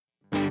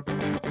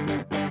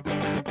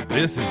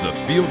This is the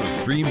Field of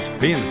Streams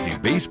Fantasy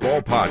Baseball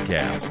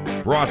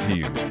Podcast, brought to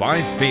you by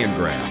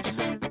Fangraphs.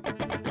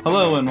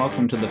 Hello and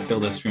welcome to the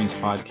Field of Streams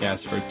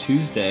Podcast for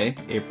Tuesday,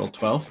 April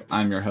 12th.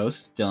 I'm your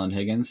host, Dylan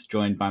Higgins,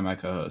 joined by my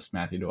co-host,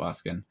 Matthew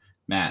Dwoskin.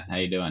 Matt, how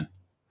you doing?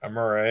 I'm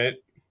all right.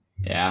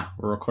 Yeah,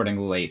 we're recording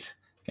late,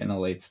 getting a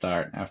late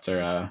start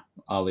after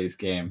all these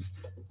games.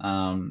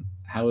 How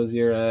was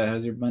your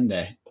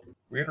Monday?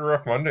 We had a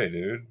rough Monday,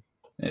 dude.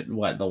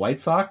 What, the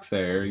White Sox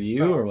or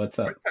you or what's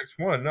up? White Sox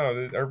won.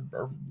 No,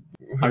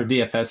 Our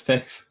DFS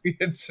picks. We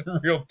had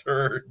some real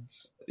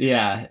turds.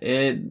 Yeah,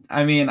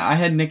 I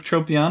had Nick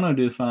Tropiano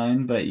do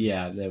fine, but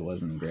yeah, that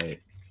wasn't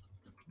great.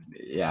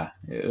 Yeah,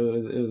 it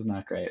was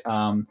not great.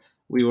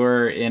 We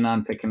were in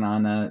on picking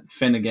on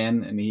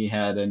Finnegan, and he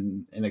had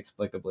an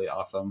inexplicably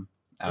awesome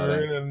outing.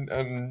 We were in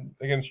and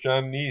against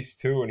John Neese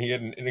too, and he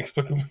had an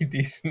inexplicably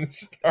decent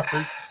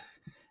start.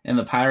 And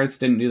the Pirates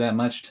didn't do that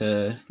much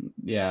to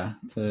John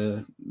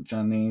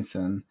Neese,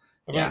 and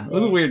yeah, it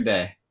was a weird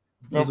day.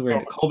 It was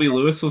weird. Colby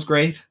Lewis was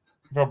great.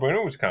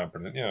 Valbuena was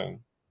competent, yeah.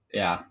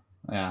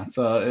 Yeah.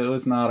 So it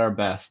was not our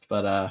best,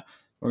 but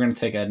we're gonna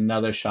take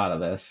another shot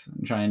of this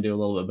and try and do a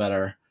little bit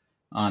better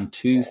on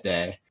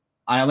Tuesday.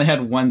 I only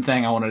had one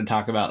thing I wanted to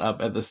talk about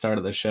up at the start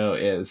of the show.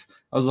 Is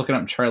I was looking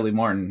up Charlie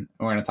Morton, and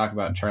we're gonna talk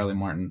about Charlie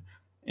Morton,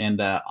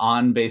 and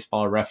on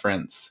Baseball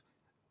Reference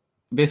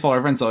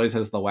always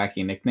has the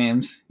wacky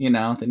nicknames. They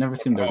never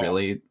seem to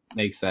really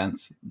make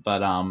sense.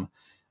 But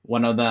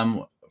one of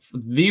them,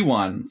 the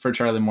one for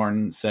Charlie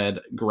Morton, said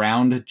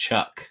Ground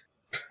Chuck.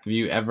 Have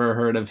you ever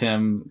heard of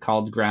him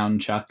called Ground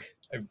Chuck?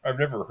 I've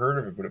never heard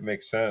of it, but it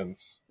makes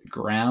sense.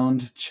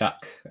 Ground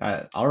Chuck.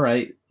 All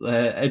right.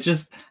 I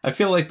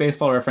feel like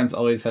Baseball Reference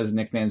always has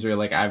nicknames where you're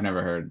like, I've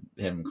never heard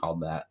him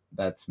called that.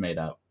 That's made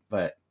up.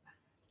 But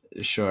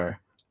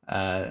sure.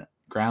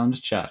 Ground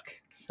Chuck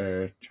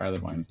for Charlie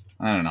Morton.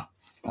 I don't know.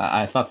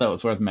 I thought that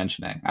was worth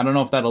mentioning. I don't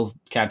know if that'll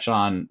catch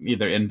on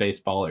either in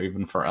baseball or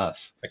even for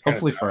us.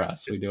 Hopefully for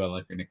us. We do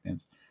like your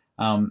nicknames.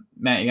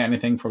 Matt, you got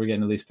anything before we get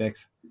into these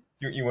picks?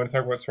 You want to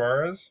talk about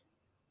Suarez?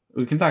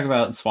 We can talk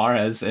about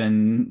Suarez.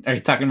 And are you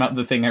talking about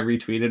the thing I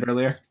retweeted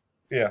earlier?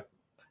 Yeah.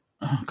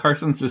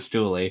 Carson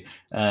Sestouli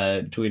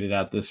tweeted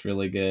out this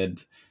really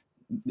good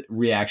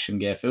reaction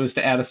gif. It was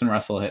to Addison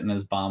Russell hitting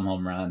his bomb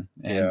home run.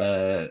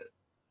 And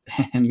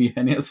and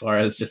Eugenio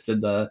Suarez just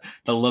did the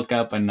look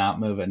up and not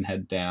move and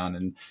head down,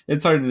 and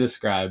it's hard to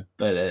describe,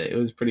 but it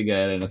was pretty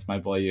good, and it's my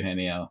boy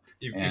Eugenio.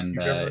 If you've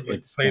ever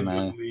played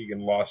the league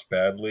and lost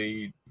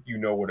badly, you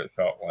know what it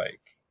felt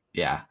like.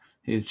 Yeah,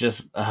 he's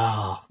just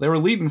they were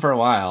leading for a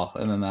while,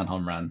 and then that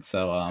home run.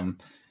 So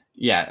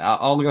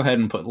I'll go ahead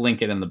and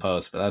link it in the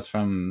post, but that's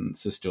from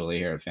Sestouli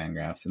here at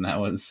Fangraphs, and I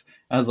was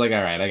like,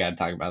 all right, I got to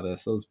talk about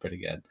this. It was pretty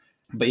good.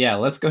 But yeah,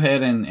 let's go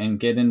ahead and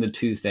get into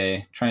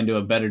Tuesday. Try and do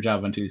a better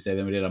job on Tuesday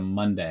than we did on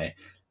Monday.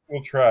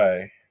 We'll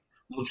try.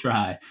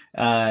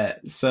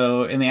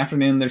 So in the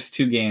afternoon, there's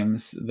two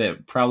games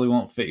that probably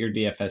won't fit your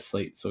DFS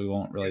slate, so we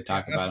won't really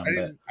talk about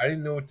them. I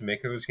didn't know what to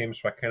make of those games,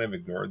 so I kind of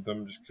ignored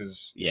them just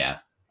because. Yeah.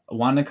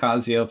 Juan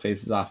Nicasio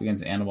faces off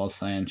against Anibal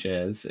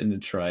Sanchez in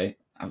Detroit.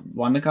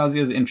 Juan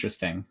Nicasio is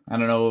interesting. I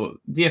don't know,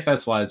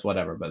 DFS-wise,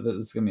 whatever, but this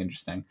is going to be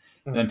interesting.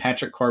 Mm-hmm. And then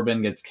Patrick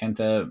Corbin gets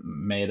Kenta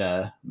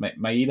Maeda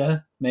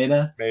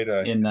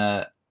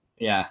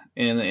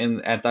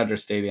at Dodger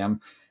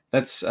Stadium.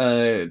 That's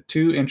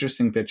two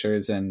interesting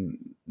pitchers and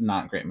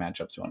not great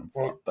matchups you want them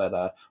for. But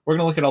we're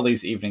going to look at all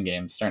these evening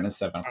games starting at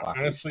 7 o'clock.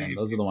 Honestly,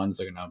 those are the ones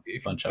that are going to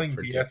bunch up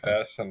for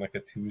DFS on like a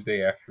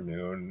Tuesday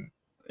afternoon.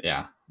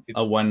 Yeah.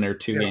 A 1 or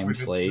 2 game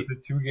slate. With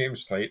a 2 game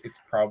slate, it's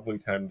probably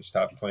time to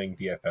stop playing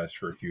DFS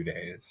for a few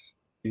days.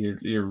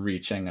 You're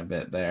reaching a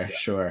bit there. Yeah.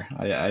 Sure.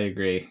 I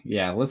agree.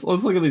 Yeah. Let's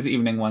look at these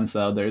evening ones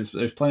though. There's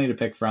plenty to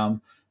pick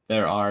from.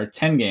 There are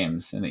 10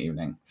 games in the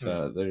evening.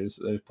 So there's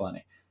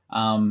plenty.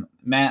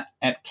 Matt,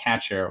 at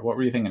catcher, what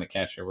were you thinking of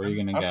catcher? Where are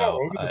you going to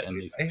go in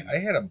these games? I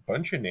had a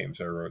bunch of names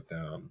I wrote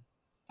down.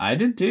 I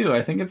did too.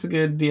 I think it's a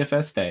good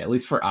DFS day, at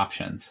least for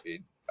options.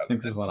 I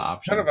think there's a lot of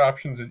options. A ton of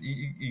options.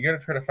 You got to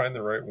try to find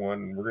the right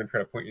one. We're going to try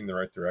to point you in the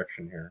right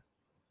direction here.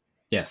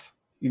 Yes.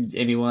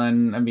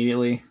 Anyone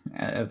immediately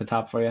at the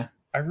top for you?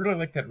 I really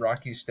like that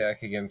Rocky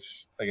stack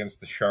against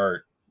the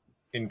Chart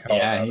in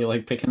Colorado. Yeah, you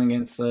like picking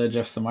against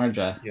Jeff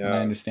Samardzija. Yeah, I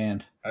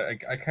understand. I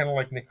kind of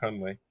like Nick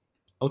Hundley.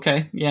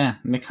 Okay, yeah.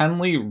 Nick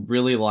Hundley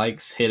really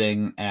likes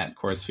hitting at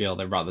Coors Field.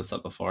 I brought this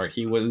up before.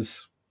 He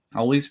was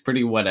always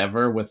pretty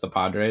whatever with the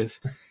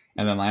Padres.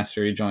 And then last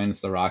year he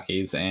joins the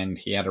Rockies, and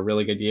he had a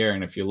really good year.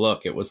 And if you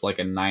look, it was like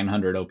a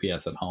 900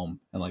 OPS at home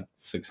and like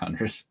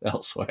 600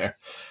 elsewhere.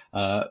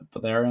 But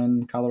they're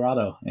in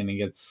Colorado, and he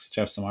gets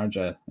Jeff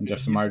Samardzija. And Jeff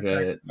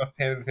Samardzija,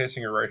 left-handed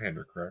facing a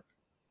right-hander, correct?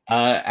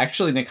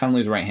 Actually, Nick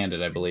Hundley's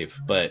right-handed, I believe,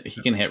 but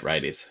he can hit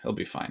righties. He'll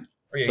be fine.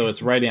 Oh, yeah, so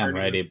it's righty on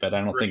righty, but I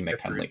don't think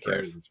Nick Hundley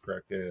cares. That's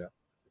correct.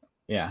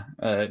 Yeah.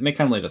 Nick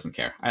Hundley doesn't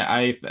care.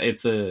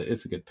 It's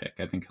a good pick.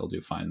 I think he'll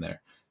do fine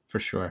there for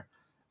sure.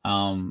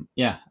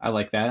 I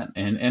like that.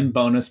 And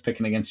bonus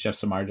picking against Jeff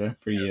Samardzija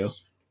for you.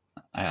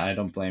 I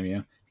don't blame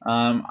you.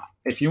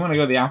 If you want to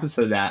go the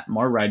opposite of that,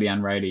 more righty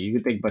on righty, you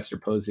could take Buster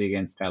Posey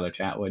against Tyler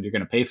Chatwood. You're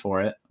going to pay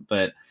for it,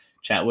 but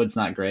Chatwood's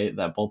not great.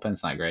 That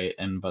bullpen's not great,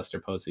 and Buster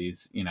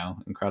Posey's,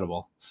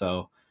 incredible.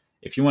 So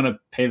if you want to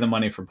pay the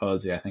money for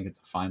Posey, I think it's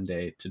a fine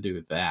day to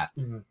do that.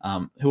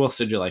 Mm-hmm. Who else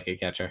did you like at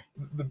catcher?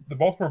 The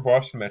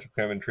Baltimore-Boston matchup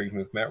kind of intrigues me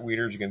with Matt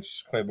Wieters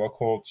against Clay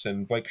Buchholz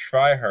and Blake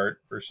Schreihart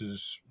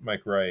versus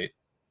Mike Wright.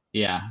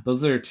 Yeah,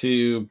 those are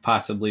two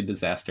possibly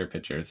disaster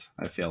pitchers,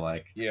 I feel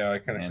like. Yeah, I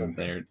kind of feel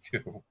they're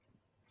too.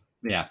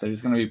 Yeah,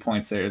 there's going to be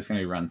points there. There's going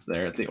to be runs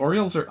there. The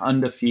Orioles are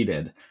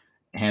undefeated,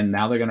 and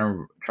now they're going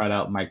to try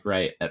out Mike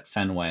Wright at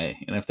Fenway.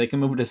 And if they can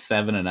move to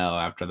 7-0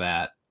 after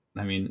that,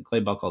 I mean,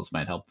 Clay Buchholz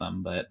might help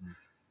them, but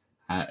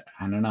I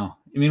don't know.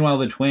 Meanwhile,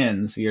 the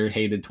Twins, your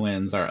hated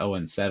Twins, are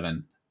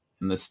 0-7.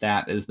 And the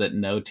stat is that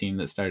no team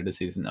that started the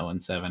season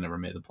 0-7 ever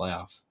made the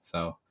playoffs.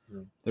 So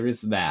there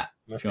is that,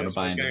 if you want to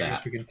buy into that. I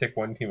guess we can take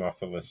one team off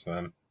the list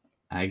then.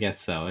 I guess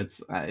so.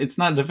 It's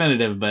not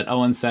definitive, but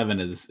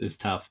 0-7 is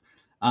tough.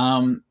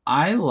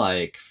 I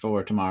like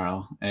for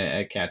tomorrow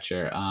at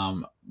catcher,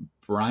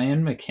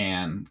 Brian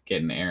McCann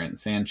getting Aaron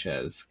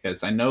Sanchez,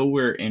 because I know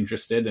we're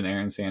interested in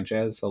Aaron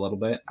Sanchez a little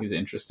bit. He's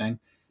interesting.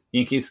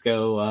 Yankees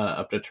go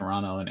up to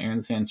Toronto, and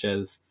Aaron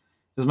Sanchez,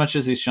 as much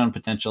as he's shown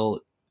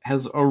potential,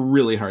 has a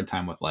really hard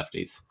time with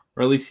lefties,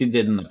 or at least he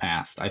did in the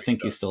past. I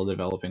think he's still a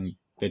developing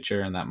pitcher,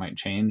 and that might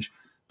change.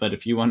 But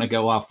if you want to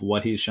go off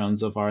what he's shown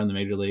so far in the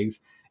major leagues,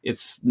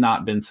 it's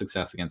not been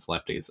success against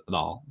lefties at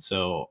all.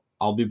 So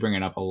I'll be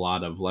bringing up a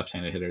lot of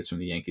left-handed hitters from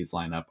the Yankees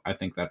lineup. I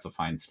think that's a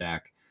fine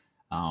stack.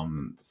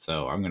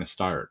 So I'm going to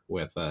start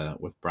with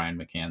Brian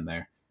McCann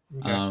there.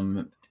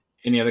 Okay.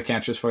 Any other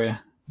catchers for you?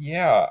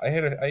 Yeah,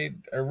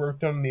 I wrote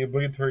down the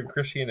obligatory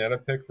Chris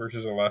Iannetta pick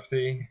versus a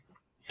lefty.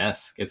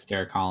 Yes, gets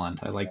Derek Holland.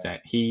 I like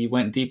that. He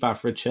went deep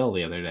off Rich Hill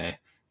the other day.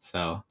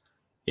 So,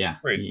 yeah,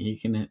 wait, he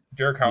can hit.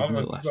 Derek Holland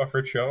went deep off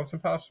Rich Hill? It's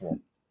impossible.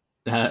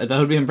 That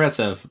would be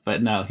impressive,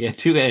 but no, he had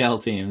 2 AL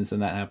teams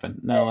and that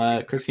happened.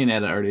 No, Chris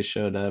Iannetta already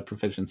showed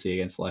proficiency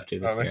against lefty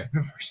this year. That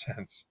makes more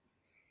sense.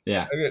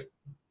 Yeah. I get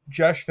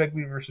Josh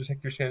Begley versus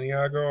Hector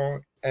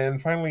Santiago,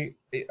 and finally,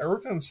 I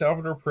wrote down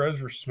Salvador Perez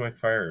versus Mike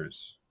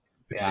Fiers.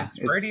 Yeah,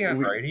 it's righty on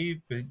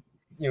righty, but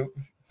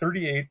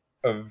 38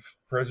 of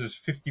Perez's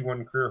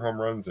 51 career home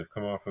runs have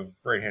come off of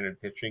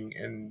right-handed pitching,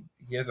 and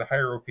he has a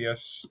higher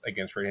OPS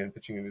against right-handed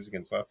pitching than he is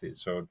against lefties.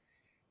 So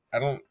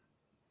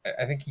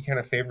I think he kind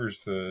of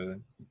favors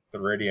the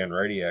righty on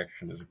righty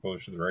action as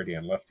opposed to the righty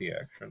on lefty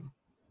action.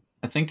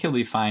 I think he'll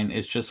be fine.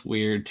 It's just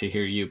weird to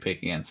hear you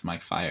pick against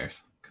Mike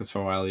Fiers, because for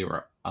a while you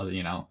were,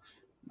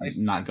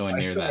 not going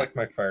near that. I still like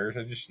Mike Fiers.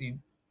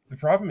 The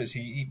problem is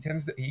he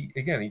tends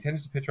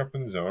to pitch up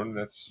in the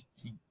zone.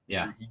 He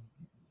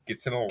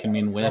gets in a can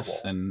mean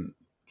whiffs and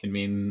can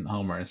mean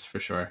homers for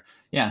sure.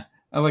 Yeah,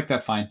 I like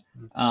that fine.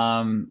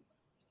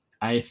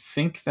 I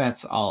think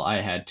that's all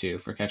I had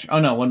for catching. Oh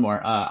no, one more.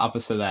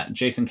 Opposite of that,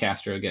 Jason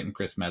Castro getting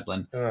Chris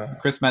Medlin.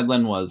 Chris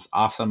Medlin was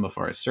awesome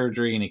before his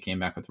surgery, and he came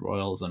back with the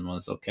Royals and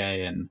was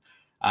okay, and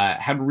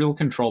had real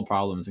control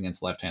problems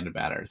against left-handed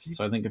batters.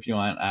 So I think if you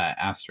want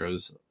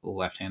Astros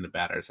left-handed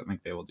batters, I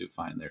think they will do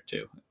fine there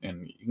too.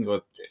 And you can go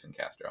with Jason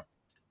Castro.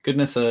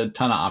 Goodness, a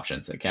ton of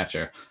options at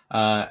catcher.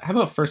 How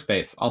about first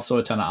base? Also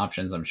a ton of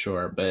options, I'm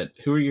sure. But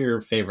who are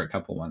your favorite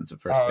couple ones at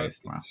first base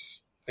tomorrow?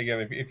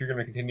 Again, if you're going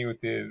to continue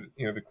with the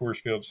Coors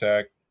Field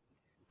sack,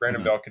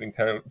 Brandon Belt getting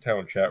Tyler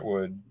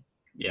Chatwood.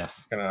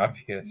 Yes. Kind of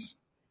obvious.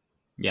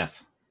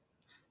 Yes.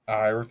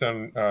 I wrote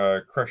down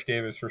Crush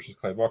Davis versus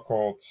Clay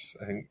Buchholz.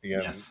 I think,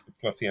 again, it's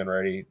lefty on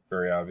righty,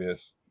 very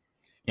obvious.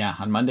 Yeah,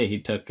 on Monday he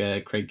took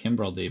Craig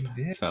Kimbrell deep.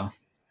 So,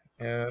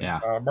 and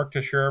Mark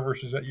Teixeira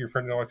versus your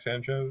friend Alex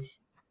Sanchez.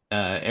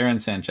 Aaron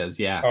Sanchez,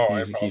 yeah.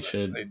 Oh, he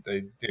should.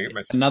 I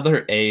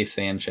another A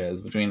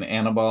Sanchez between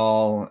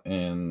Anibal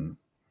and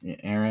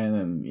Aaron,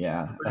 and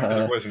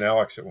there was an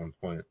Alex at one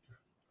point.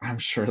 I'm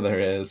sure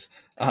there is.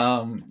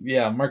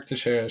 Mark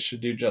Teixeira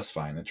should do just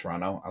fine in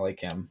Toronto. I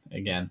like him.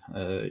 Again,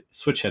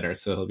 switch hitter,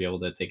 so he'll be able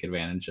to take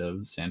advantage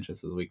of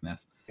Sanchez's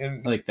weakness. I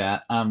like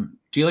that.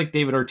 Do you like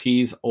David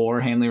Ortiz or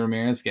Hanley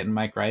Ramirez getting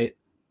Mike Wright?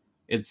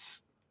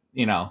 It's,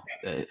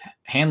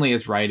 Hanley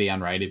is righty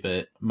on righty,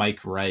 but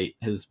Mike Wright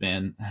has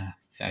been,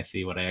 I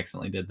see what I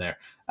accidentally did there.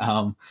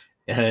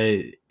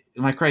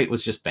 Mike Wright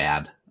was just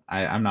bad.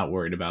 I'm not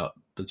worried about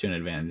platoon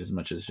advantage as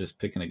much as just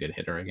picking a good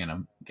hitter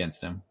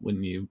against him.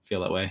 Wouldn't you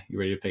feel that way? You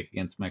ready to pick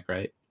against Mike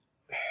Wright?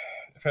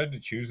 If I had to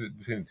choose it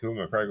between the two of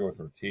them, I'd probably go with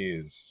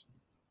Ortiz.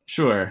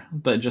 Sure,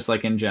 but just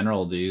like in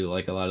general, do you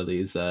like a lot of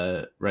these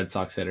Red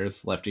Sox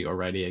hitters, lefty or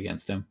righty,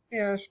 against him?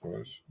 Yeah, I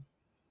suppose.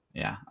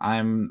 Yeah,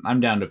 I'm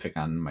down to pick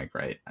on Mike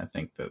Wright. I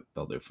think that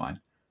they'll do fine.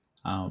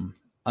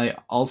 I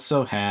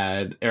also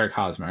had Eric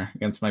Hosmer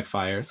against Mike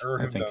Fiers.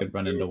 I think could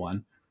run into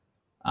one.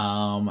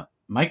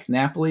 Mike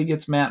Napoli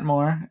gets Matt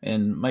Moore,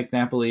 and Mike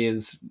Napoli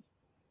has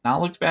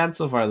not looked bad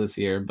so far this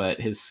year, but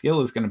his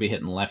skill is going to be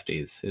hitting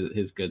lefties,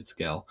 his good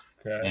skill.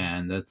 Okay.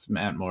 And that's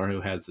Matt Moore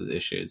who has his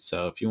issues.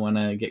 So if you want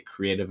to get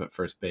creative at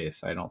first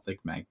base, I don't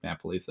think Mike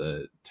Napoli's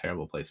a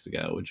terrible place to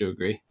go. Would you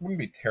agree? It wouldn't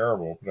be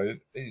terrible, but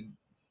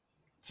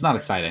it's not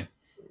exciting.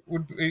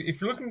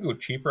 if you're looking to go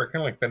cheaper, I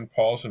kind of like Ben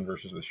Paulson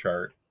versus the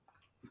Shark.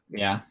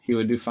 Yeah, he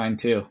would do fine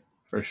too,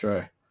 for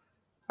sure.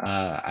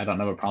 I don't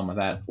have a problem with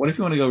that. What if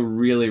you want to go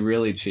really,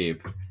 really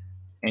cheap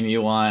and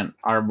you want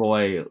our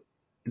boy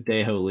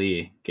Dae-Ho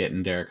Lee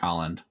getting Derek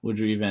Holland? Would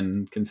you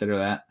even consider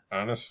that?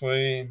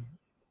 Honestly,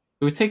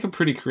 It would take a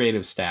pretty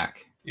creative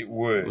stack. it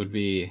would. It would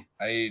be.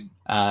 I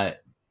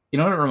You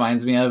know what it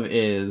reminds me of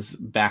is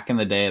back in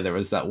the day, there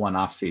was that one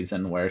off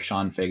season where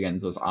Sean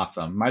Figgins was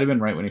awesome. Might have been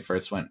right when he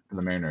first went to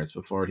the Mariners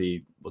before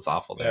he was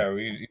awful there.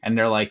 And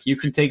they're like, you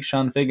can take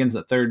Sean Figgins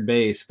at third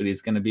base, but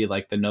he's going to be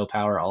like the no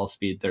power, all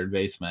speed third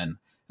baseman.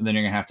 And then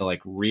you're going to have to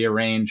like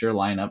rearrange your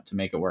lineup to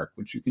make it work,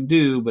 which you can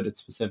do, but it's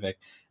specific.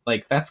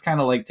 Like that's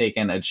kind of like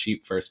taking a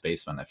cheap first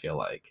baseman, I feel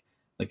like.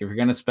 Like if you're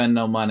going to spend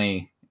no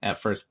money at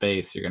first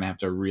base, you're going to have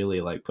to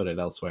really like put it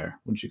elsewhere,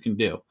 which you can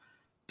do.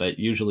 But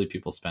usually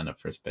people spend at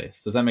first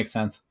base. Does that make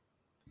sense?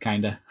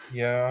 Kinda.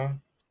 Yeah.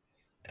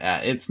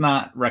 It's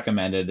not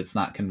recommended. It's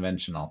not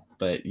conventional,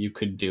 but you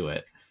could do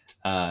it.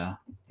 And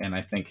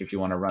I think if you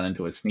want to run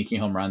into a sneaky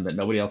home run that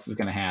nobody else is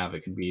going to have,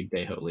 it could be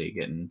Dae-Ho Lee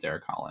getting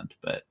Derek Holland.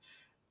 But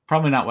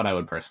probably not what I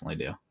would personally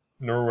do.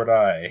 Nor would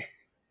I.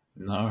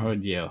 Nor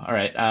would you. All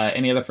right.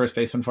 Any other first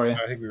baseman for you?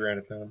 I think we ran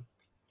it down.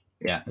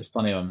 Yeah, there's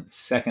plenty of them.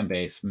 Second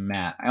base,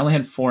 Matt. I only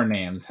had 4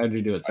 names. How did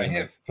you do it? I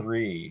had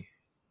 3.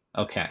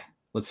 Okay.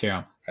 Let's hear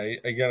them. I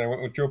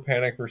went with Joe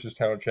Panik versus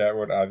Tyler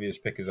Chatwood. Obvious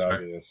pick is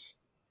obvious.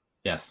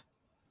 Yes.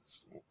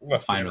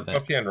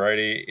 Lefty on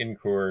righty, in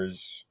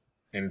Coors,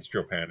 and it's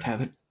Joe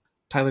Panik.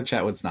 Tyler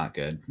Chatwood's not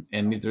good,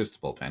 and neither is the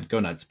bullpen. Go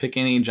nuts. Pick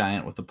any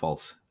giant with a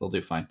pulse. They'll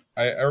do fine.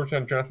 I wrote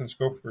down Jonathan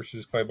Scope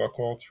versus Clay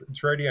Buchholz.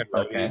 It's righty on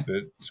righty, Okay.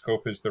 but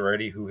Scope is the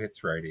righty who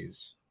hits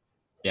righties.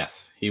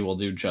 Yes, he will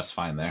do just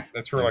fine there.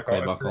 That's where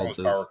all his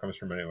power comes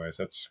from anyways.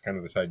 That's kind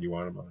of the side you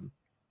want him on.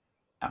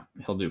 Yeah,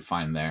 he'll do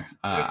fine there.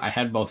 I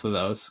had both of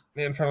those.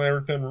 And finally, I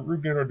wrote down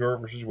Rougned Odor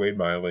versus Wade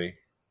Miley.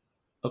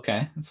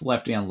 Okay, it's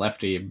lefty on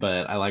lefty,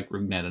 but I like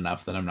Rougned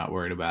enough that I'm not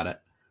worried about it.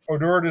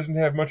 Odor doesn't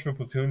have much of a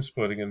platoon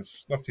split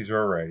against lefties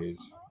or righties.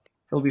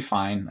 He'll be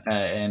fine,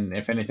 and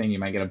if anything, you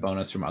might get a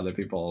bonus from other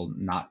people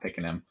not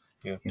picking him.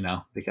 Yeah.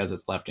 Because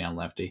it's lefty on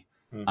lefty.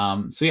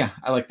 Hmm. So yeah,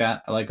 I like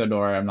that. I like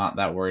Odor. I'm not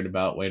that worried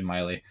about Wade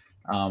Miley.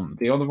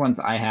 The other ones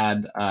I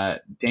had,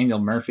 Daniel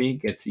Murphy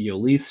gets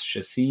Ulysses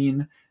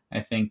Chacin. I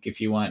think if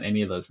you want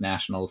any of those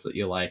nationals that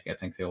you like, I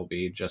think they will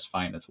be just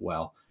fine as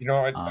well.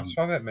 I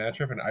saw that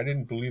matchup, and I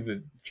didn't believe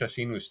that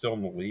Chacin was still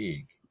in the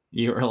league.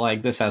 You were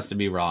like, this has to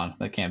be wrong.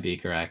 That can't be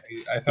correct.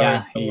 I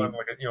thought he was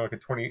like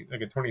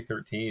a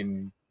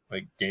 2013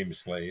 game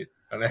slate.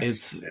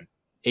 It's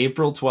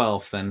April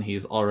 12th, and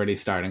he's already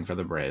starting for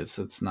the Braves.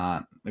 It's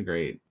not a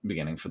great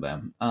beginning for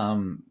them.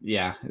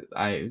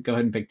 I go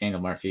ahead and pick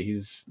Daniel Murphy.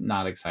 He's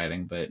not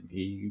exciting, but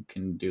he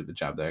can do the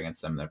job there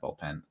against them in their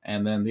bullpen.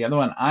 And then the other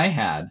one I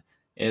had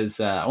is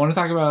I want to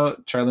talk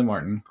about Charlie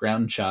Morton,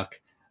 Ground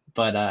Chuck.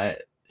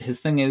 But his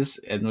thing is,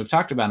 and we've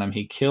talked about him,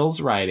 he kills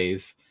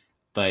righties,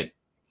 but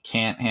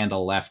can't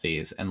handle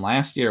lefties. And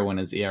last year when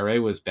his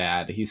ERA was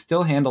bad, he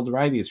still handled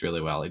righties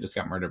really well. He just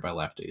got murdered by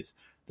lefties.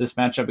 This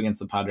matchup against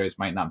the Padres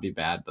might not be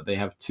bad, but they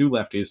have 2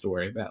 lefties to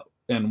worry about.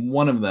 And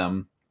one of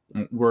them,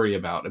 worry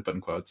about, I put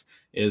in quotes,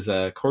 is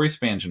Corey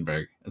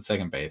Spangenberg at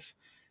second base.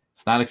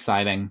 It's not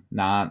exciting,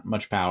 not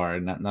much power,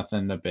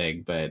 nothing that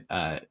big, but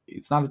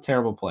it's not a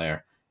terrible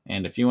player.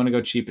 And if you want to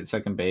go cheap at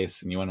second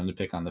base and you want him to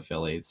pick on the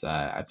Phillies,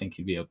 I think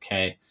he'd be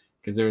okay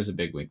because there is a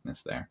big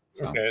weakness there.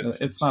 So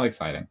it's not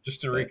exciting.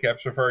 Just to recap,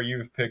 so far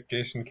you've picked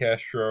Jason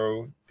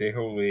Castro,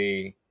 Dae-Ho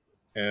Lee,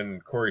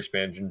 and Corey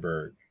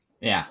Spangenberg.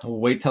 Yeah,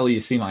 wait till you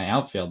see my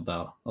outfield,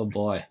 though. Oh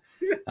boy,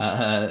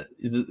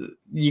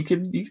 you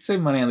could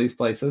save money on these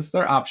places.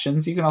 They're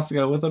options. You can also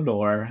go with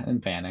Odor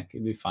and Panik.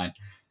 It'd be fine.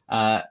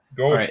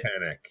 Go with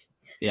Panik.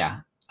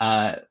 Yeah.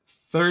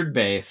 Third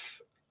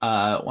base.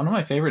 One of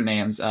my favorite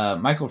names,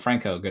 Michael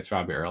Franco gets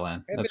Robbie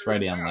Erlin. That's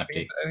righty on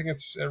lefty. I think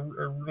it's a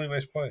really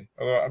nice play.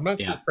 Although I'm not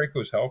sure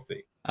Franco's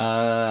healthy.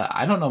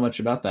 I don't know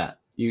much about that.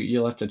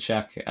 You'll have to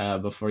check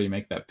before you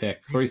make that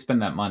pick, before you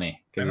spend that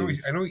money. I know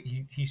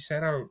he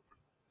sat out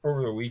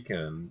over the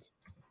weekend.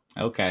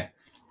 Okay.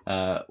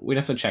 We'd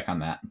have to check on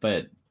that,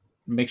 but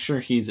make sure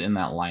he's in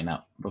that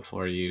lineup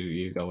before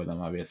you go with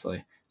him,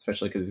 obviously,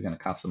 especially because he's going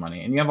to cost some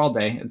money. And you have all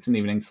day. It's an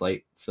evening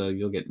slate, so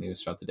you'll get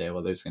news throughout the day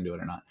whether he's going to do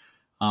it or not.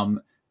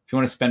 If you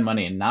want to spend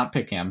money and not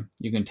pick him,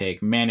 you can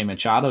take Manny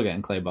Machado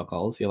getting Clay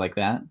Buchholz. You like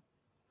that?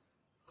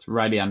 It's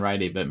righty on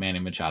righty, but Manny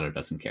Machado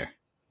doesn't care.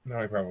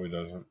 No, he probably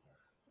doesn't.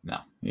 No,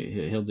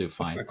 he'll do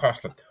fine. It's going to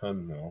cost a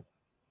ton, though.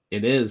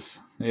 It is,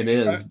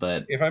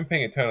 but... If I'm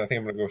paying a ton, I think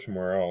I'm going to go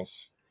somewhere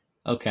else.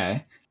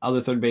 Okay.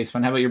 Other third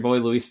baseman. How about your boy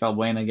Luis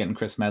Valbuena getting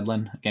Chris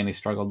Medlin? Again, he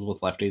struggled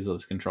with lefties with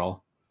his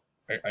control.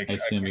 I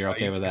assume you're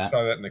okay with that. I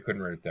saw that and I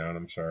couldn't write it down.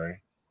 I'm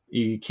sorry.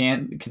 You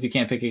can't, because you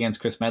can't pick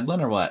against Chris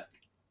Medlin, or what?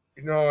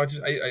 No,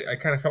 I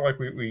kind of felt like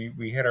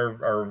we had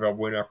our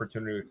Valbuena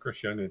opportunity with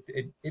Chris Young.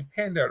 It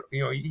panned out.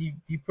 He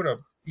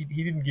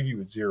didn't give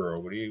you a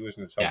 0, but he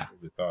wasn't as helpful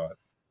as you thought.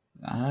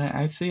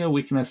 I see a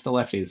weakness to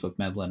lefties with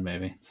Medlin,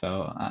 maybe.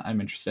 So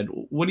I'm interested.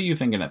 What are you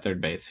thinking at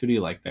third base? Who do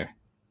you like there?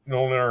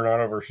 Nolan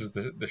Arenado versus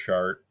the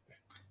Chart.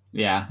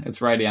 Yeah,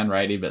 it's righty on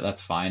righty, but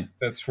that's fine.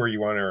 That's where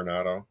you want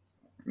Arenado.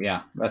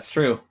 Yeah, that's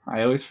true.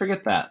 I always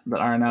forget that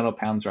Arenado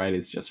pounds righty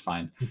is just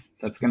fine.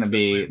 That's gonna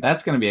be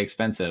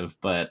expensive,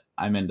 but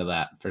I'm into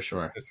that for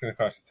sure. It's gonna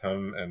cost a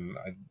ton,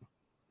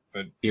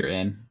 but you're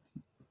in.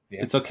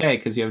 Yeah. It's okay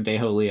because you have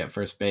Dae-Ho Lee at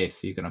first base,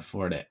 so you can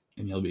afford it,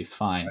 and you'll be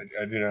fine.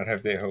 I do not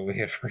have Dae-Ho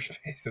Lee at first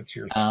base. That's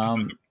your. How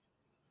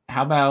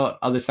about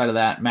other side of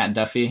that? Matt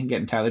Duffy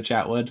getting Tyler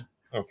Chatwood.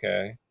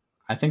 Okay.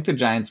 I think the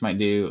Giants might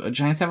do.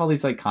 Giants have all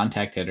these like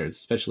contact hitters,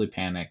 especially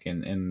Panic,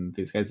 and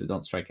these guys that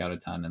don't strike out a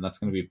ton, and that's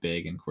going to be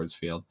big in Coors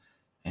Field.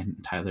 And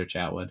Tyler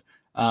Chatwood.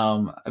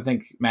 I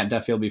think Matt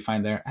Duffy will be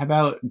fine there. How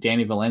about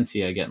Danny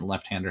Valencia getting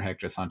left-hander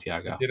Hector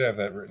Santiago? I did have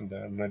that written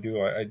down, and I do.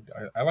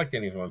 I like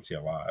Danny Valencia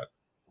a lot.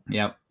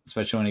 Yep,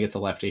 especially when he gets a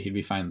lefty, he'd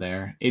be fine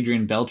there.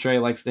 Adrian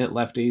Beltre likes to hit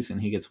lefties,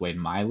 and he gets Wade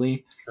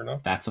Miley. Sure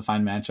enough. That's a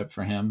fine matchup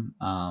for him.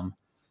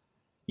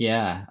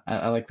 Yeah,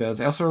 I like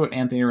those. I also wrote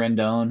Anthony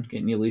Rendon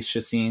getting Ulysses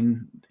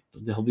Chacin.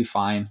 He'll be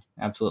fine,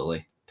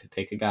 absolutely. To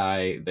take a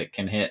guy that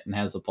can hit and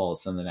has a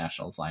pulse in the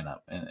Nationals lineup,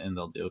 and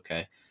they'll do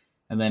okay.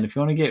 And then if you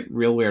want to get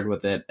real weird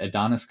with it,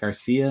 Adonis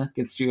Garcia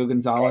gets Gio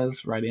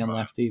Gonzalez, righty and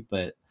lefty,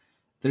 but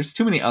there's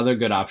too many other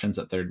good options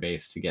at third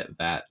base to get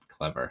that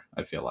clever,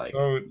 I feel like.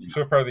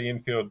 So far the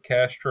infield,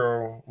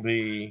 Castro,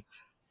 Lee,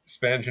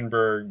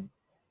 Spangenberg,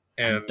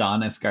 and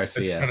Adonis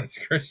Garcia.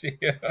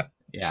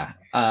 Yeah.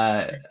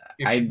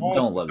 I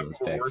don't love those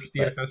picks. Worst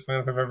DFS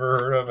lineup I've ever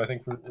heard of. I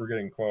think we're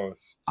getting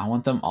close. I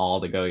want them all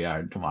to go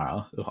yard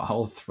tomorrow.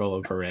 I'll throw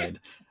a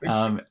parade.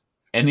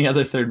 Any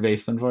other third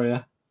baseman for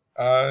you?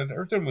 I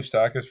never done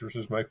Moustakas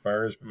versus Mike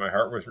Fiers, but my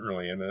heart wasn't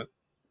really in it.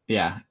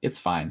 Yeah, it's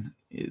fine.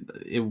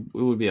 It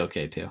would be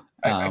okay too.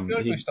 I feel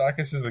like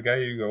Moustakas is the guy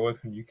you go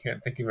with when you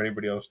can't think of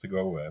anybody else to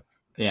go with.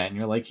 Yeah, and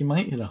you're like, you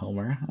might hit a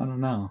homer. I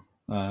don't know.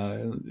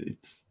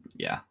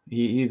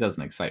 He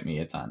doesn't excite me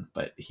a ton,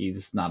 but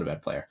he's not a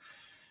bad player.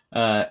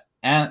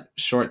 At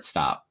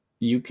shortstop,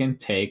 you can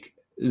take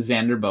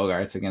Xander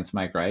Bogaerts against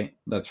Mike Wright.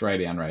 That's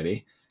righty on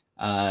righty.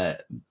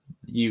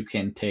 You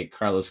can take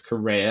Carlos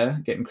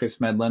Correa, getting Chris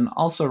Medlin,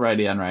 also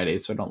righty on righty,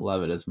 so I don't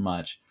love it as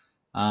much.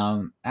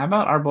 How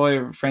about our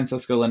boy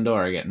Francisco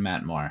Lindor getting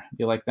Matt Moore?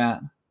 You like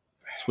that?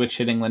 Switch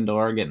hitting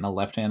Lindor, getting a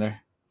left-hander?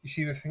 You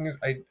see, the thing is,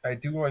 I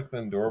do like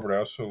Lindor, but I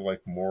also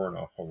like Moore an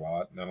awful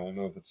lot, and I don't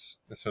know if it's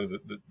necessarily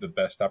the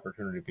best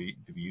opportunity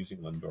to be using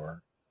Lindor.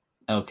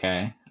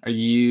 Okay. Are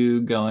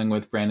you going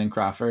with Brandon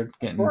Crawford,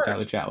 getting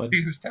Tyler Chatwood?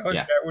 Use Tyler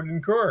Chatwood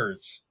in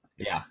Coors.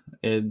 Yeah,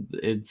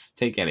 it's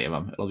take any of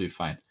them. It'll be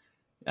fine.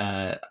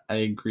 I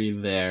agree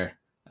there.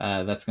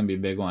 That's going to be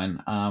a big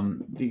one.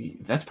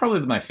 That's probably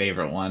my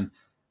favorite one.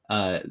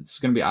 It's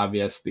going to be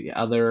obvious. The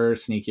other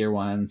sneakier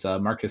ones,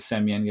 Marcus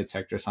Semien gets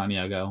Hector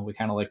Santiago. We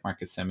kind of like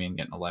Marcus Semien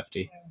getting a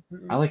lefty.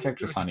 I like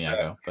Hector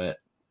Santiago, but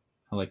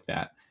I like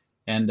that.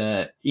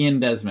 And Ian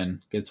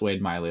Desmond gets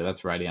Wade Miley.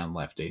 That's righty on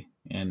lefty.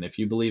 And if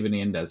you believe in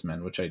Ian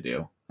Desmond, which I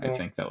do, I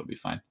think that would be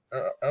fine.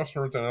 I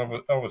also wrote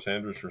down Elvis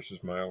Andrus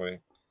versus Miley.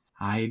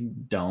 I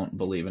don't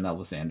believe in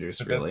Elvis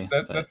Andrus, really.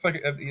 That's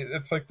like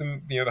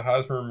the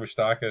Hosmer,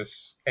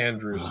 Moustakas,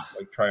 Andrus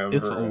like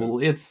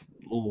triumvirate. It's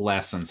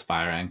less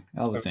inspiring.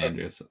 Elvis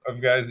Andrus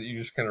of guys that you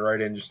just kind of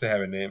write in just to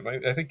have a name.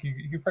 I think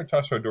you could probably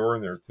toss Odor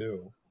in there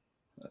too.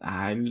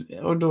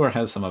 Odor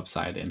has some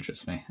upside.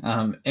 Interests me.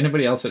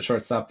 Anybody else at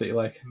shortstop that you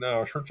like?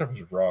 No, shortstop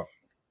is rough.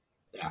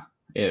 Yeah,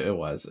 it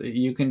was.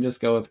 You can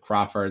just go with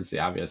Crawford's the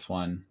obvious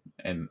one,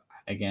 and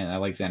again, I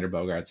like Xander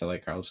Bogaerts. I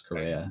like Carlos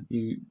Correa.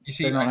 You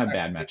see, they don't have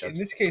bad matchups. In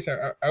this case,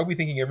 I would be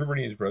thinking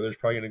everybody and his brother is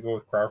probably going to go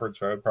with Crawford,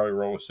 so I would probably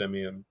roll with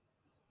Semien.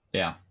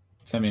 Yeah,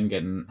 Semien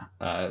getting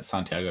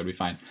Santiago would be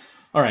fine.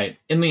 All right,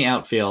 in the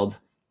outfield,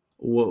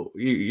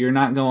 you're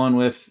not going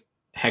with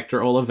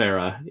Hector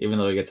Oliveira, even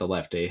though he gets a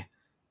lefty.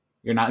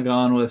 You're not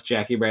going with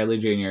Jackie Bradley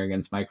Jr.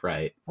 against Mike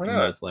Wright. Why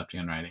not? It's lefty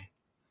and righty.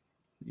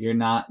 You're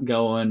not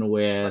going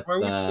with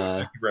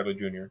Jackie Bradley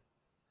Jr.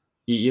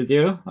 You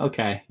do?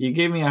 Okay. You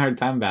gave me a hard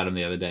time about him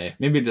the other day.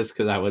 Maybe just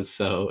because I was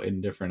so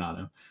indifferent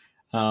on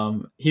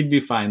him. He'd be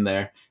fine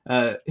there.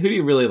 Who do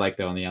you really like,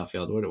 though, in the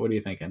outfield? What are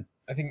you thinking?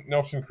 I think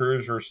Nelson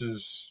Cruz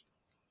versus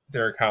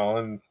Derek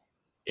Holland.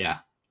 Yeah.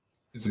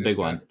 It's a big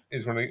one.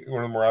 Is one of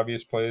the more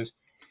obvious plays.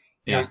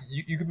 Yeah.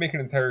 You could make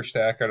an entire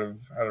stack out of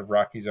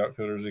Rockies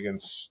outfielders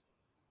against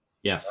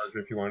Stars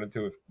if you wanted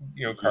to.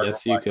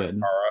 Yes, you could.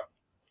 Cara.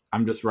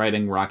 I'm just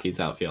writing Rockies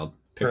outfield.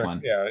 Pick Correct.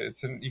 one. Yeah,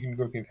 you can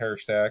go with the entire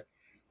stack.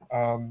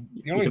 You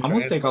can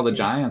almost take all the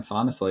Giants,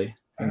 honestly,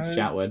 against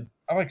Chatwood.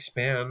 I like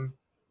Span.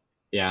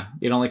 Yeah.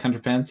 You don't like Hunter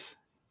Pence?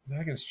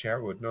 Not against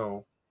Chatwood,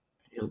 no.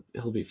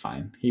 He'll be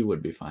fine. He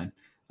would be fine.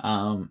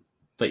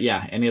 But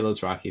yeah, any of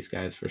those Rockies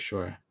guys for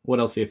sure. What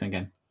else are you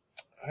thinking?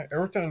 I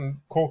wrote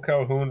down Cole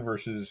Calhoun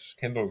versus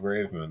Kendall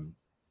Graveman.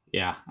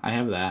 Yeah, I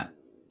have that.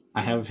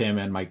 I have him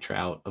and Mike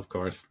Trout, of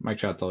course. Mike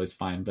Trout's always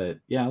fine, but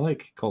yeah, I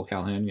like Cole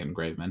Calhoun getting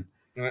Graveman.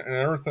 And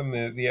I wrote down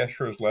the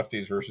Astros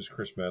lefties versus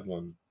Chris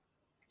Medlin.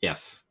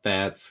 Yes,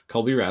 that's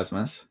Colby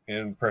Rasmus.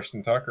 And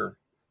Preston Tucker.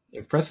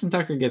 If Preston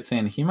Tucker gets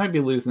in, he might be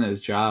losing his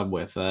job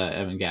with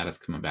Evan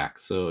Gaddis coming back.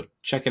 So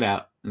check it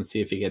out and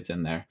see if he gets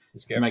in there.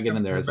 He might get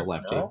in there as a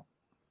lefty.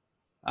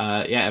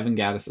 Yeah, Evan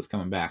Gaddis is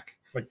coming back.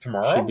 Like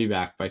tomorrow? Should be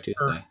back by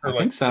Tuesday. Or I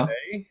think so.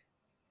 Today?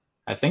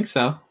 I think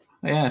so.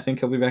 Yeah, I think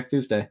he'll be back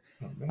Tuesday.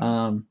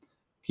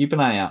 Keep an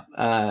eye out.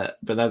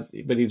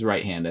 But he's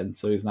right-handed,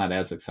 so he's not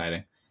as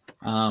exciting.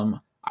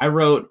 I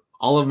wrote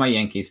all of my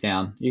Yankees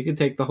down. You could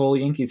take the whole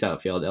Yankees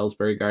outfield,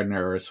 Ellsbury,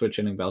 Gardner, or switch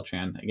inning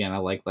Beltran. Again, I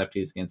like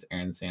lefties against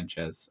Aaron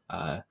Sanchez.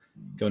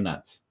 Go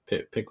nuts.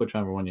 Pick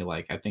whichever one you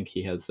like. I think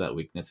he has that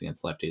weakness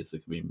against lefties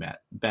that could be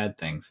bad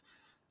things.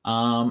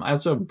 I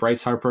also have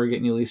Bryce Harper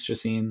getting Ulysses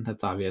Chacin.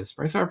 That's obvious.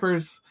 Bryce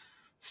Harper's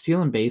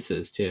stealing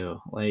bases too.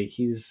 Like,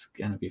 he's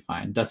gonna be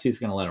fine. Dusty's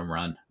gonna let him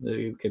run.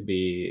 It could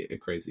be a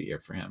crazy year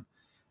for him.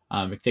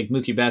 You could take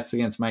Mookie Betts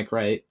against Mike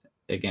Wright.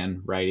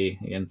 Again, righty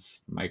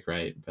against Mike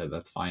Wright, but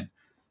that's fine.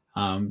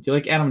 Do you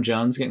like Adam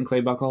Jones getting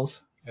Clay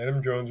Buchholz?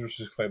 Adam Jones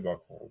versus Clay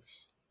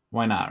Buchholz.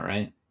 Why not,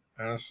 right?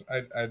 Honestly,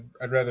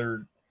 I'd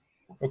rather.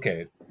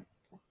 Okay,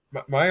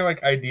 my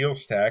like ideal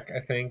stack, I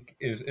think,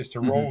 is to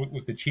roll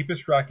with the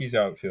cheapest Rockies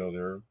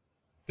outfielder,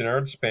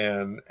 Denard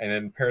Span, and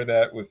then pair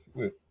that with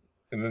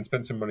and then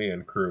spend some money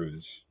on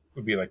Cruz.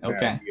 Would be like my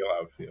ideal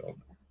outfield.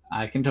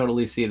 I can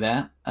totally see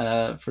that,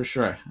 for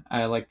sure.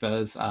 I like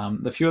those.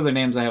 The few other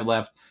names I have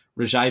left,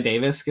 Rajai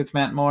Davis gets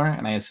Matt Moore,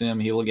 and I assume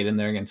he will get in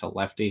there against a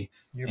lefty.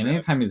 And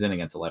anytime he's in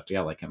against a lefty,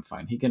 I like him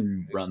fine. He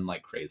can run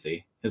like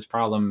crazy. His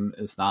problem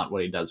is not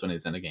what he does when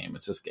he's in a game.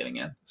 It's just getting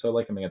in. So I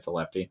like him against a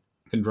lefty.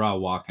 Can draw a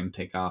walk and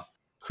take off.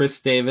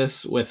 Chris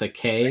Davis with a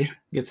K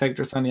gets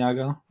Hector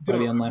Santiago,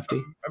 buddy on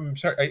lefty. I'm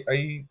sorry.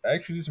 I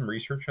actually did some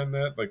research on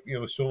that. Like,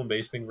 the stolen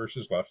base thing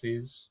versus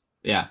lefties.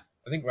 Yeah.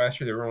 I think last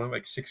year there were only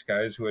like 6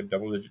 guys who had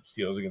double-digit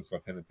steals against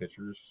left-handed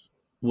pitchers.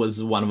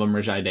 Was one of them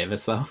Rajai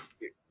Davis, though?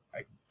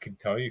 I could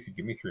tell you if you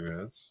give me 3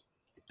 minutes.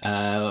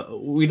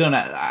 We don't.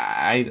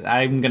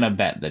 I'm gonna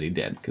bet that he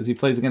did because he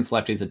plays against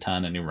lefties a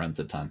ton and he runs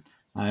a ton.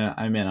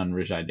 I'm in on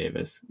Rajai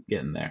Davis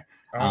getting there.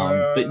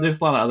 But there's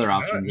a lot of other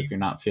options if you're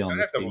not feeling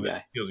this big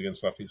guy. Steals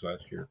against lefties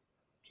last year.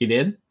 He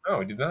did? No,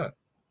 he did not.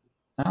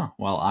 Oh,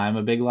 well, I'm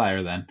a big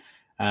liar then.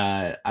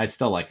 I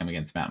still like him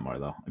against Matt Moore,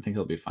 though. I think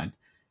he'll be fine.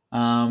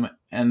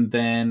 And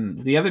then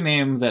the other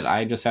name that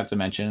I just have to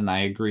mention, and I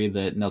agree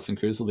that Nelson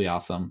Cruz will be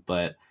awesome,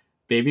 but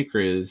Baby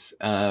Cruz,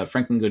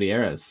 Franklin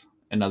Gutierrez,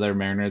 another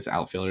Mariners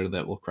outfielder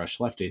that will crush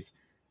lefties.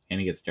 And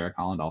he gets Derek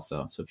Holland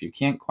also. So if you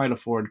can't quite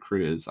afford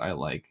Cruz, I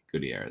like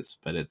Gutierrez,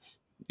 but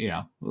it's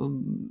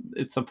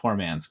a poor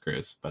man's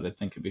Cruz, but I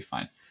think it'd be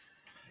fine.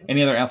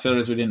 Any other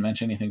outfielders we didn't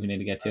mention? Anything we need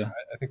to get to?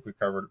 I think we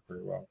covered it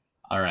pretty well.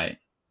 All right.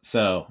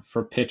 So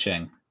for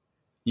pitching,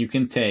 you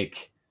can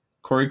take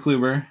Corey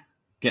Kluber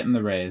getting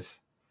the Rays.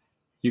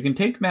 You can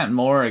take Matt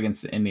Moore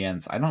against the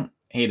Indians. I don't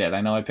hate it. I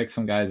know I picked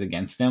some guys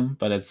against him,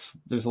 but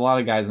there's a lot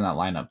of guys in that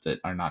lineup that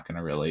are not going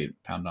to really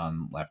pound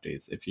on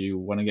lefties. If you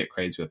want to get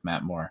crazy with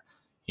Matt Moore,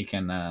 he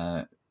can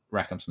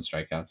rack up some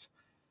strikeouts.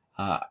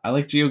 I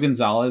like Gio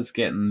Gonzalez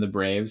getting the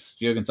Braves.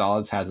 Gio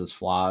Gonzalez has his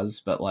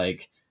flaws, but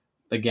like,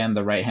 again,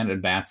 the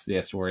right-handed bats that he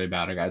has to worry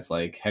about are guys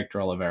like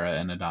Hector Oliveira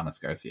and Adonis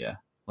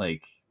Garcia.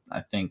 Like, I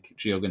think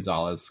Gio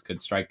Gonzalez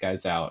could strike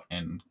guys out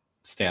and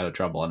stay out of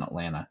trouble in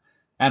Atlanta.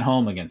 At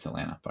home against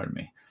Atlanta, pardon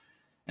me.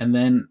 And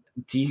then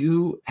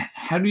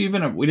how do you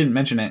even, we didn't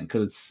mention it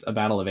because it's a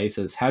battle of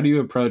aces. How do you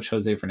approach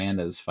Jose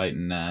Fernandez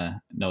fighting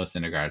Noah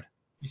Syndergaard?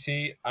 You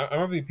see,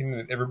 I'm of the opinion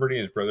that everybody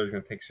and his brother is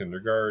going to take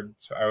Syndergaard.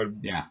 So I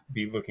would be I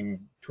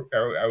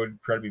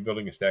would try to be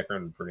building a stack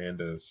around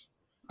Fernandez.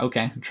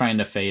 Okay. Trying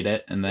to fade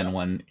it. And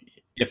then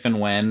if and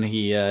when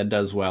he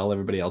does well,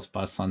 everybody else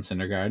busts on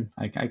Syndergaard.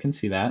 I can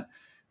see that.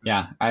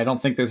 Yeah. I don't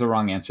think there's a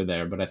wrong answer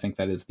there, but I think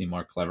that is the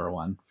more clever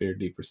one for your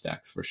deeper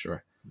stacks for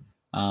sure.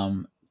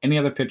 Any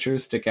other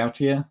pitchers stick out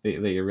to you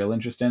that you're real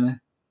interested in?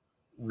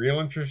 Real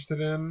interested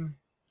in?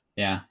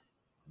 Yeah.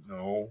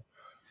 No.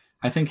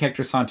 I think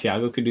Hector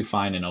Santiago could do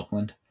fine in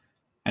Oakland.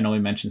 I know we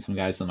mentioned some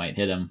guys that might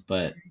hit him,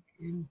 but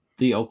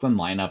the Oakland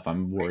lineup,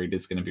 I'm worried,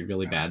 is going to be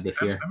really bad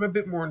this year. I'm a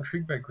bit more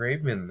intrigued by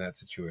Graveman in that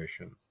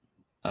situation.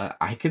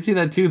 I could see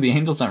that too. The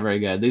Angels aren't very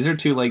good. These are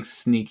two like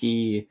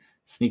sneaky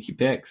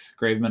picks,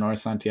 Graveman or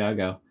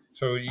Santiago.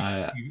 So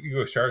you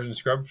go stars and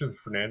scrubs with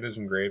Fernandez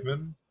and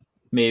Graveman?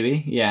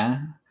 Maybe, yeah.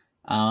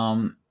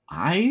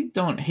 I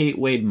don't hate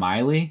Wade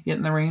Miley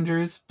getting the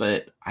Rangers,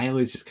 but I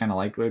always just kind of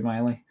liked Wade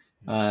Miley.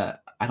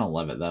 I don't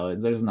love it though.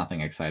 There's nothing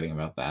exciting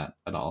about that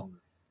at all.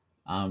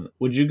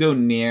 Would you go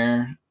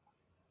near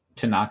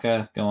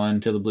Tanaka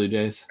going to the Blue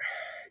Jays?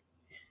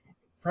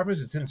 Problem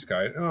is it's in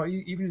Sky. Oh,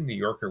 even in New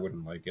York, I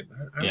wouldn't like it.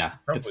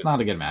 It's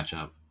not a good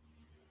matchup.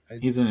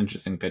 He's an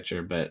interesting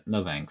pitcher, but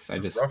no thanks.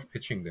 Rough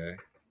pitching day.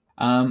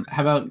 How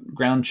about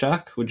ground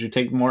Chuck? Would you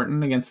take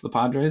Morton against the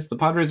Padres? The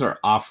Padres are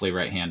awfully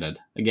right-handed.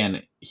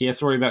 Again, he has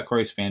to worry about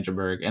Corey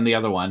Spangenberg, and the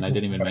other one I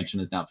didn't even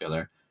mention his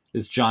outfielder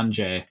is John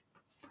Jay.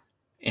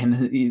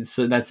 And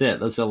so that's it.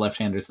 Those are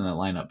left-handers in that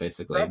lineup,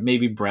 basically.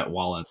 Maybe Brett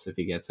Wallace if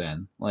he gets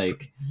in.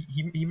 Like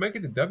he might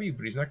get the W,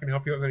 but he's not going to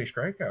help you out with any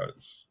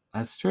strikeouts.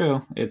 That's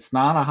true. It's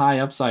not a high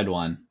upside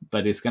one,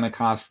 but it's going to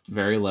cost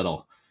very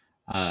little.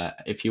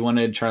 If you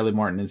wanted Charlie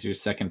Morton as your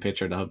second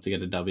pitcher to hope to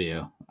get a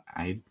W,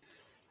 I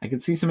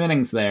could see some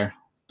innings there,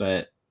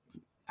 but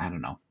I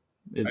don't know.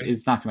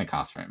 It's not going to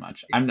cost very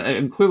much.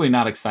 I'm clearly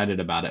not excited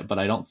about it, but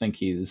I don't think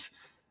he's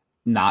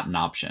not an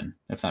option,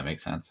 if that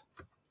makes sense.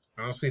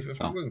 Honestly,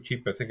 if I'm going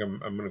cheap, I think I'm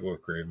going to go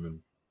with Graveman.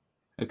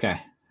 Okay,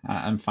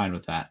 I'm fine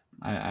with that.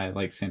 I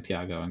like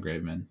Santiago and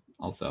Graveman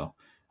also.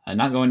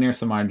 Not going near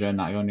Samardzija,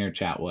 not going near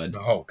Chatwood.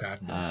 Oh,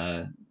 God,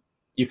 no.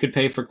 You could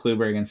pay for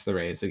Kluber against the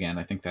Rays again.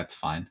 I think that's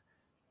fine.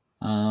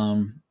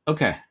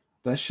 Okay,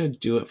 that should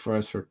do it for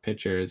us for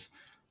pitchers.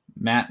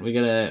 Matt, we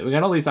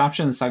got all these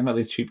options talking about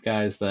these cheap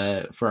guys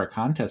that for our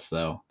contest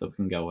though that we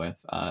can go with.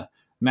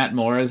 Matt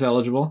Moore is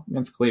eligible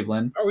against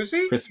Cleveland. Oh, is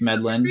he? Chris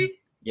Medlin.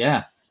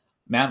 Yeah.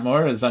 Matt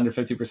Moore is under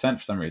 50%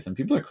 for some reason.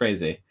 People are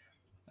crazy.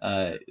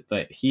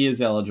 But he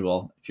is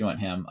eligible if you want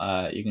him.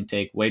 You can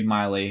take Wade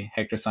Miley,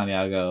 Hector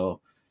Santiago,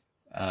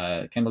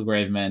 Kendall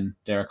Graveman,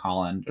 Derek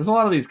Holland. There's a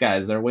lot of these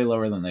guys that are way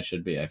lower than they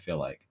should be, I feel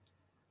like.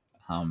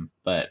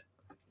 But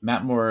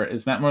Matt Moore,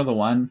 is Matt Moore the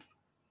one?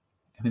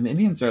 I mean, the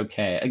Indians are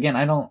okay. Again,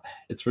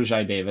 it's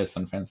Rajai Davis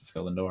and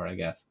Francisco Lindor, I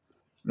guess.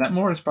 Matt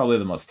Moore is probably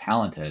the most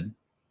talented.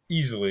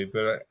 Easily,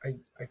 but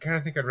I kind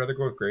of think I'd rather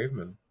go with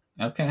Graveman.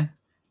 Okay.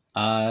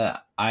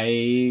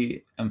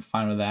 I am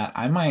fine with that.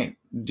 I might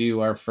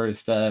do our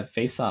first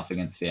face-off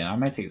against you, and I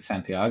might take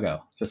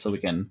Santiago just so we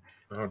can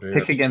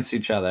pick against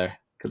each other,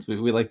 because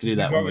we like to do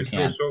that when we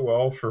can. So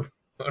well for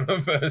one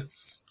of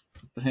us.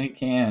 They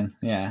can,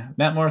 yeah.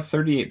 Matt Moore,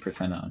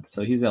 38% owned,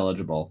 so he's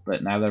eligible,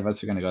 but neither of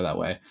us are going to go that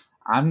way.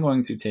 I'm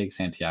going to take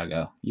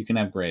Santiago. You can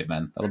have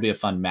Graveman. That'll be a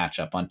fun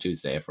matchup on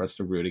Tuesday for us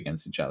to root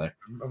against each other.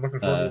 I'm looking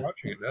forward to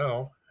watching it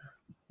now.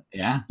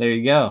 Yeah, there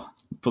you go.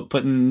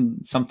 Putting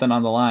something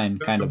on the line,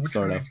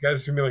 sort of. These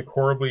guys are going to be like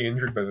horribly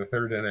injured by the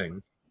third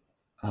inning.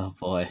 Oh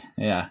boy,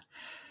 yeah.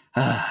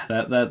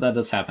 That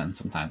does happen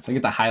sometimes. I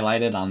get to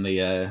highlight it on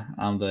the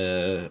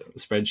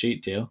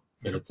spreadsheet too,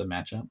 but it's a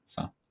matchup.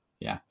 So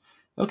yeah.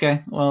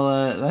 Okay,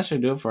 well that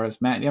should do it for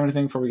us. Matt, do you have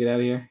anything before we get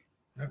out of here?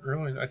 Not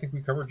really. I think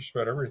we covered just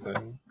about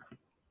everything.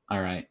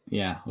 All right.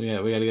 Yeah, we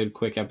got a good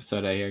quick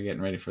episode out here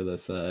getting ready for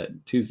this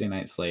Tuesday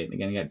night slate.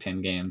 Again, you got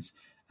 10 games.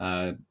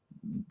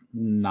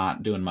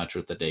 Not doing much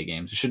with the day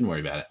games. You shouldn't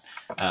worry about it.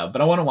 But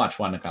I want to watch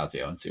Juan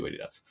Nicasio and see what he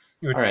does.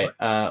 All right.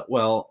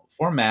 Well,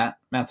 for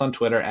Matt's on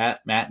Twitter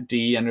at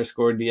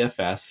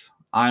MattD_DFS.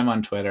 I'm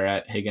on Twitter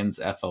at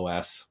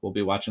HigginsFOS. We'll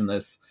be watching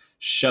this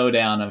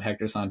showdown of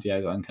Hector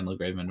Santiago and Kendall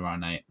Graveman tomorrow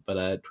night.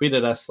 But tweet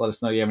at us. Let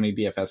us know if you have any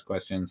DFS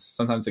questions.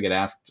 Sometimes I get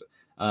asked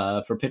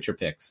for pitcher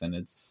picks, and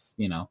it's,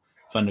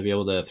 fun to be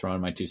able to throw in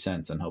my 2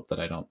 cents and hope that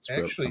I don't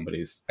screw up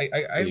somebody's. I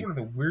had one of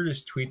the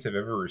weirdest tweets I've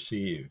ever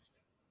received.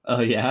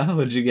 Oh yeah,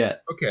 what'd you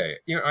get? Okay,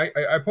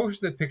 I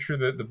posted that picture,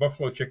 the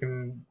buffalo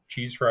chicken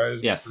cheese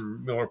fries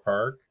from Miller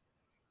Park.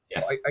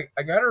 Yes,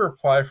 I got a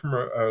reply from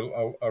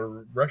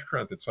a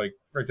restaurant that's like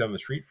right down the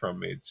street from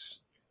me.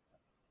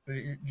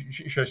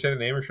 Should I say the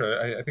name, or should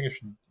I think I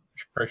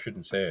probably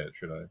shouldn't say it.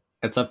 Should I?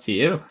 It's up to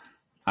you.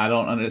 I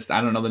don't understand.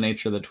 I don't know the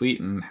nature of the tweet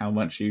and how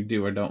much you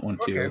do or don't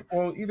want to. Okay,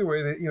 well, either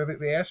way,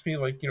 they asked me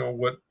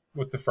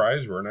what the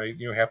fries were, and I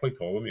happily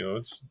told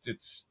them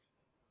it's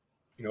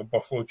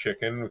buffalo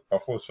chicken with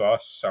buffalo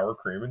sauce, sour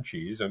cream, and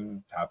cheese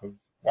on top of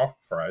waffle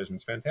fries, and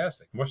it's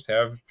fantastic. Must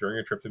have during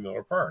a trip to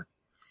Miller Park.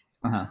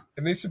 Uh-huh.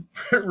 And they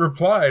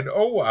replied,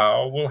 "Oh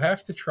wow, we'll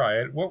have to try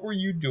it. What were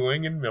you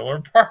doing in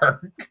Miller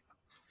Park?"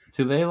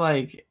 Do they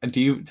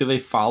do they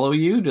follow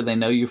you? Do they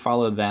know you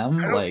follow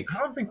them? I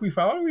don't think we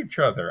follow each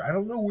other. I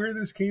don't know where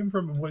this came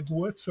from,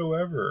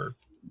 whatsoever.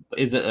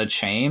 Is it a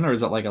chain or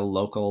is it like a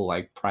local,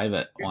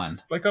 private one?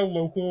 It's like a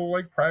local,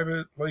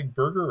 private,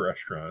 burger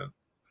restaurant.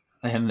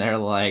 And they're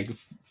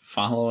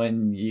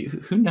following you.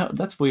 Who knows?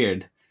 That's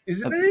weird.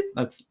 Isn't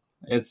it?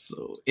 It's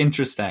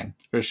interesting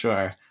for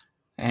sure.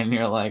 And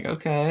you're like,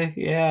 okay,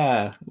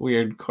 yeah,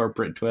 weird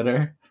corporate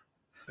Twitter.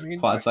 I mean,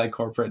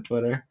 quasi-corporate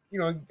Twitter.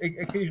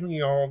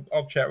 Occasionally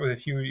I'll chat with a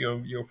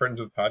few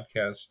friends of the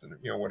podcast and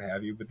what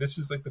have you. But this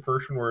is the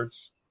first one where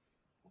it's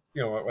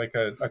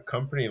a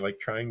company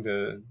trying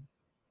to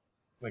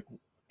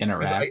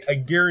interact. I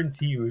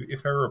guarantee you,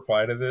 if I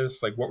reply to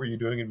this, what were you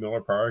doing in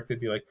Miller Park? They'd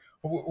be like,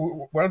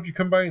 why don't you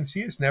come by and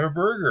see us and have a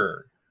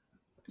burger?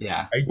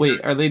 Yeah.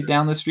 Wait, are they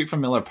down the street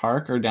from Miller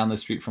Park or down the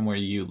street from where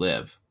you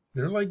live?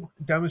 They're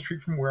down the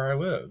street from where I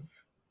live.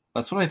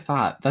 That's what I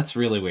thought. That's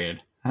really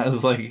weird. I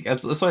was like,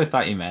 that's what I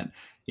thought you meant.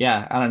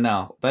 Yeah, I don't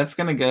know. That's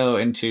going to go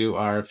into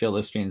our Field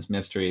of Streams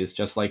mysteries,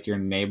 just like your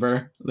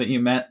neighbor that you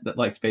met that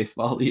liked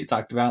baseball that you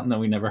talked about and then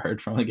we never heard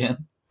from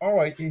again.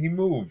 Oh, he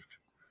moved.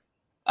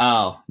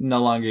 Oh,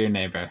 no longer your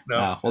neighbor. No.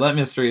 Oh, well, that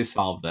mystery is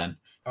solved then.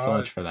 So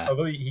much for that.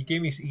 Although he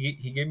gave me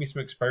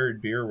some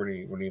expired beer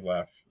when he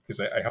left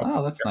because I helped.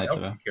 Oh, that's nice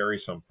of him carry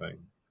something.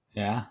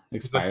 Yeah,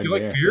 expired beer. You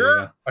like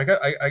beer?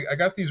 I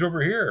got these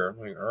over here. I'm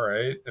like, all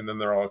right, and then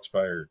they're all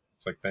expired.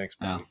 It's like, thanks,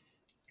 buddy. Oh,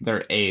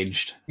 they're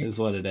aged, is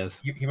what it is.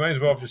 He might as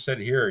well have just said,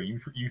 here, you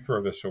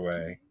throw this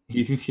away.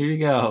 Here you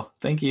go.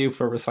 Thank you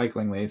for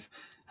recycling these.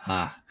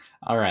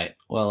 All right.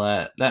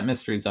 Well, that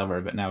mystery's over,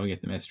 but now we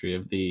get the mystery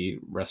of the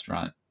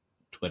restaurant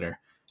Twitter.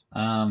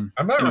 I'm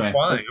not Anyway,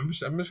 replying. I'm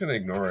just gonna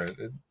ignore it.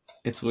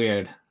 It's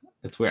weird.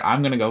 It's weird.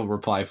 I'm gonna go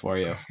reply for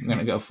you. I'm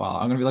gonna go follow.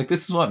 I'm gonna be like,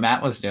 this is what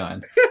Matt was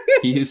doing.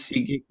 He used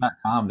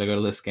SeatGeek.com to go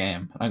to this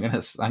game. I'm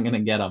gonna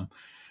get him.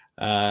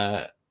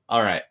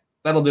 All right,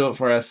 that'll do it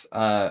for us.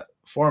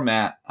 For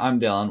Matt, I'm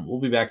Dylan. We'll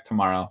be back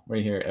tomorrow.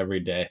 We're here every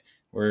day.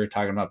 We're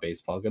talking about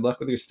baseball. Good luck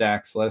with your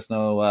stacks. Let us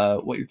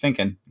know what you're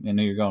thinking and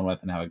who you're going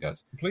with and how it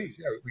goes. Please,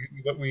 yeah,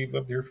 we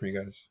love to hear from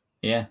you guys.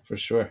 Yeah, for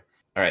sure.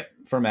 All right,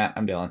 for Matt,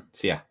 I'm Dylan.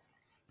 See ya.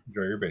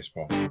 Enjoy your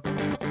baseball.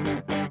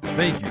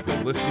 Thank you for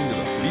listening to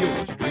the Field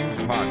of Streams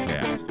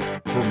podcast.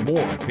 For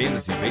more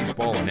fantasy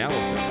baseball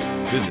analysis,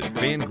 visit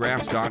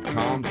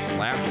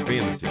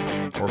fangraphs.com/fantasy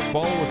or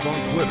follow us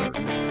on Twitter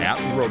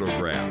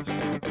 @Rotographs.